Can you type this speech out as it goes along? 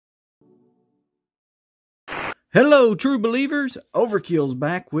Hello true believers, Overkill's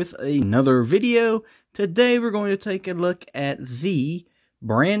back with another video. Today we're going to take a look at the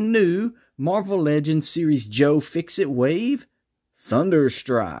brand new Marvel Legends series Joe Fix-It wave,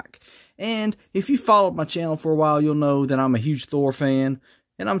 Thunderstrike. And if you followed my channel for a while, you'll know that I'm a huge Thor fan.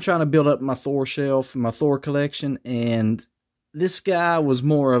 And I'm trying to build up my Thor shelf and my Thor collection. And this guy was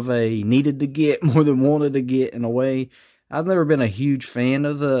more of a needed to get more than wanted to get in a way. I've never been a huge fan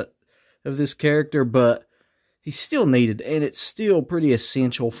of this character, but he's still needed, and it's still pretty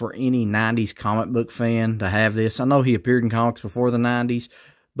essential for any 90s comic book fan to have this. I know he appeared in comics before the 90s,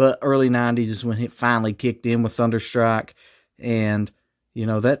 but early 90s is when it finally kicked in with Thunderstrike. And, you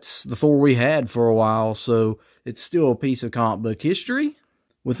know, that's the Thor we had for a while, so it's still a piece of comic book history.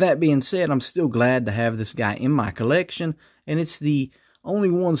 With that being said, I'm still glad to have this guy in my collection, and it's the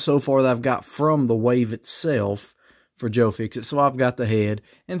only one so far that I've got from the wave itself for Joe Fix-It. So I've got the head,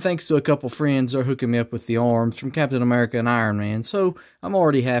 and thanks to a couple friends, they're hooking me up with the arms from Captain America and Iron Man. So I'm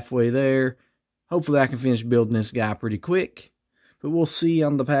already halfway there. Hopefully I can finish building this guy pretty quick, but we'll see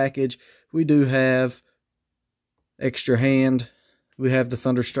on the package. We do have extra hand. We have the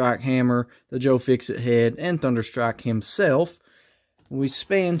Thunderstrike hammer, the Joe Fix-It head, and Thunderstrike himself. When we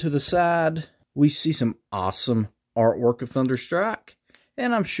span to the side, we see some awesome artwork of Thunderstrike,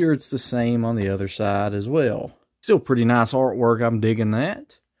 and I'm sure it's the same on the other side as well. Still pretty nice artwork, I'm digging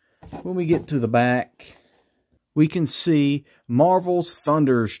that. When we get to the back, we can see Marvel's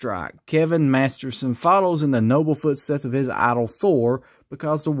Thunderstrike. Kevin Masterson follows in the noble footsteps of his idol Thor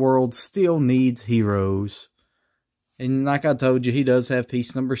because the world still needs heroes. And like I told you, he does have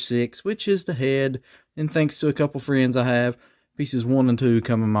piece number 6, which is the head. And thanks to a couple friends I have, pieces 1 and 2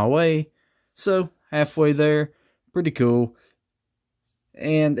 coming my way. So, halfway there, pretty cool.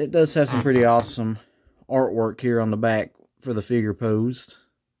 And it does have some pretty awesome artwork here on the back for the figure posed.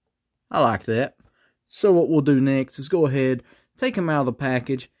 I like that. So what we'll do next is go ahead, take him out of the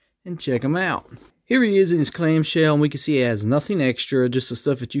package, and check him out. Here he is in his clamshell, and we can see he has nothing extra, just the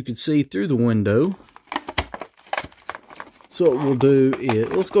stuff that you can see through the window. So what we'll do is,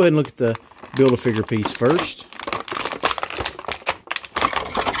 let's go ahead and look at the Build-A-Figure piece first.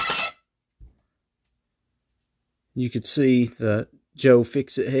 You can see the Joe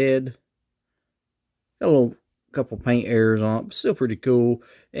Fix-It head. Got a couple paint errors on it, but still pretty cool.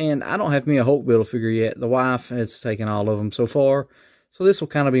 And I don't have me a Hulk Build-A-Figure yet. The wife has taken all of them so far. So this will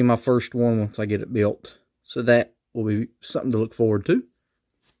kind of be my first one once I get it built. So that will be something to look forward to.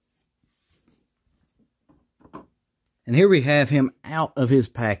 And here we have him out of his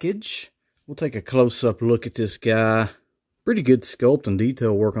package. We'll take a close-up look at this guy. Pretty good sculpt and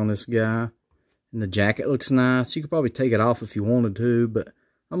detail work on this guy. And the jacket looks nice. You could probably take it off if you wanted to, but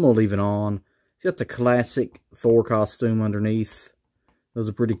I'm going to leave it on. He's got the classic Thor costume underneath. Those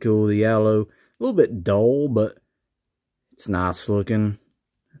are pretty cool. The yellow, a little bit dull, but it's nice looking.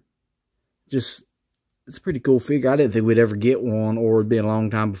 Just, it's a pretty cool figure. I didn't think we'd ever get one, or it'd be a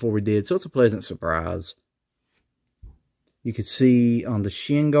long time before we did, so it's a pleasant surprise. You can see on the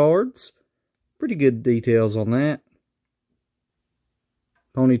shin guards, pretty good details on that.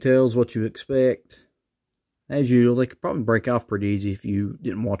 Ponytails, what you expect. As usual, they could probably break off pretty easy if you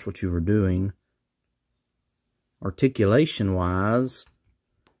didn't watch what you were doing. Articulation-wise,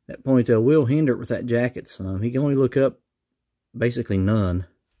 that ponytail will hinder it with that jacket some. He can only look up basically none.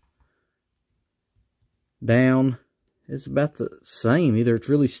 Down, it's about the same. Either it's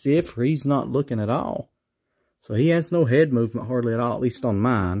really stiff or he's not looking at all. So he has no head movement hardly at all, at least on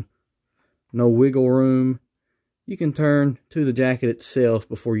mine. No wiggle room. You can turn to the jacket itself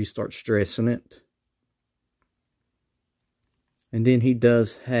before you start stressing it. And then he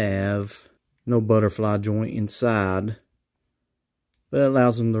does have no butterfly joint inside. But it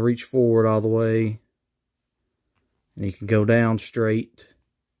allows him to reach forward all the way. And he can go down straight.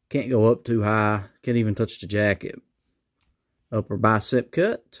 Can't go up too high. Can't even touch the jacket. Upper bicep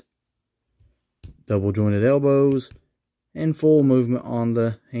cut. Double jointed elbows. And full movement on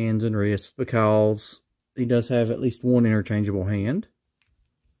the hands and wrists because he does have at least one interchangeable hand.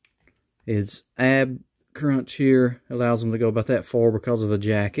 His ab crunch here allows him to go about that far because of the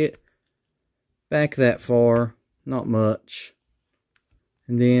jacket. Back that far, not much.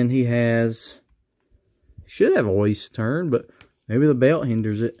 And then he should have a waist turn, but maybe the belt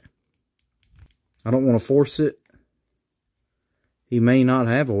hinders it. I don't want to force it. He may not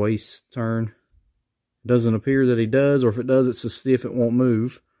have a waist turn. It doesn't appear that he does, or if it does, it's so stiff it won't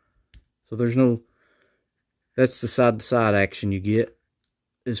move. So there's no, that's the side-to-side action you get,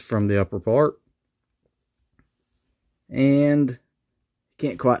 is from the upper part. And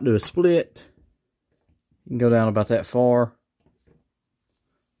can't quite do a split. You can go down about that far.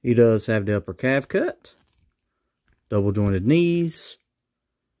 He does have the upper calf cut. double jointed knees.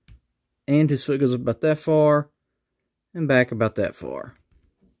 And his foot goes about that far and back about that far.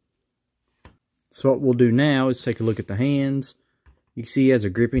 So what we'll do now is take a look at the hands. You can see he has a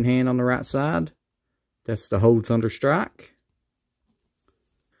gripping hand on the right side. That's to hold Thunderstrike.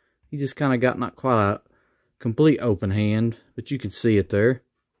 He just kind of got not quite a complete open hand, but you can see it there.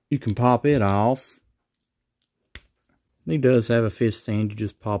 You can pop it off. He does have a fist stand you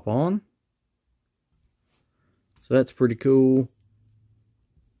just pop on. So that's pretty cool.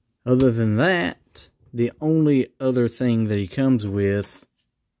 Other than that, the only other thing that he comes with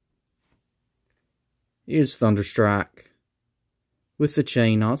is Thunderstrike with the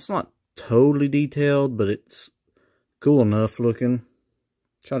chain on. It's not totally detailed, but it's cool enough looking.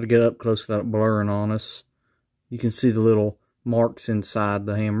 Try to get up close without blurring on us. You can see the little marks inside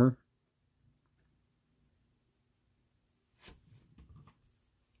the hammer.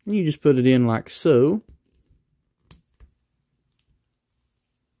 And you just put it in like so.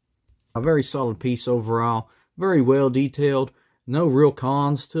 A very solid piece overall. Very well detailed. No real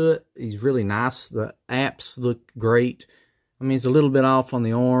cons to it. He's really nice. The apps look great. I mean, it's a little bit off on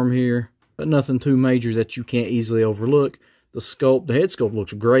the arm here, but nothing too major that you can't easily overlook. The sculpt, the head sculpt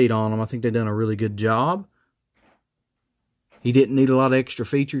looks great on him. I think they've done a really good job. He didn't need a lot of extra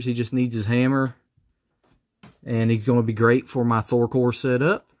features. He just needs his hammer. And he's going to be great for my Thor core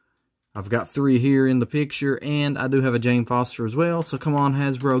setup. I've got 3 here in the picture, and I do have a Jane Foster as well. So come on,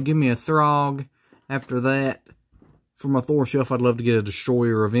 Hasbro, give me a Throg. After that, for my Thor shelf, I'd love to get a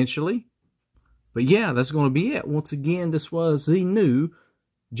Destroyer eventually. But yeah, that's going to be it. Once again, this was the new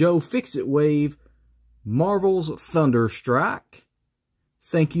Joe Fix-It Wave Marvel's Thunderstrike.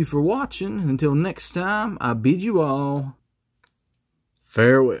 Thank you for watching. Until next time, I bid you all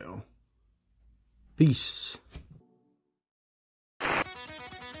farewell. Peace.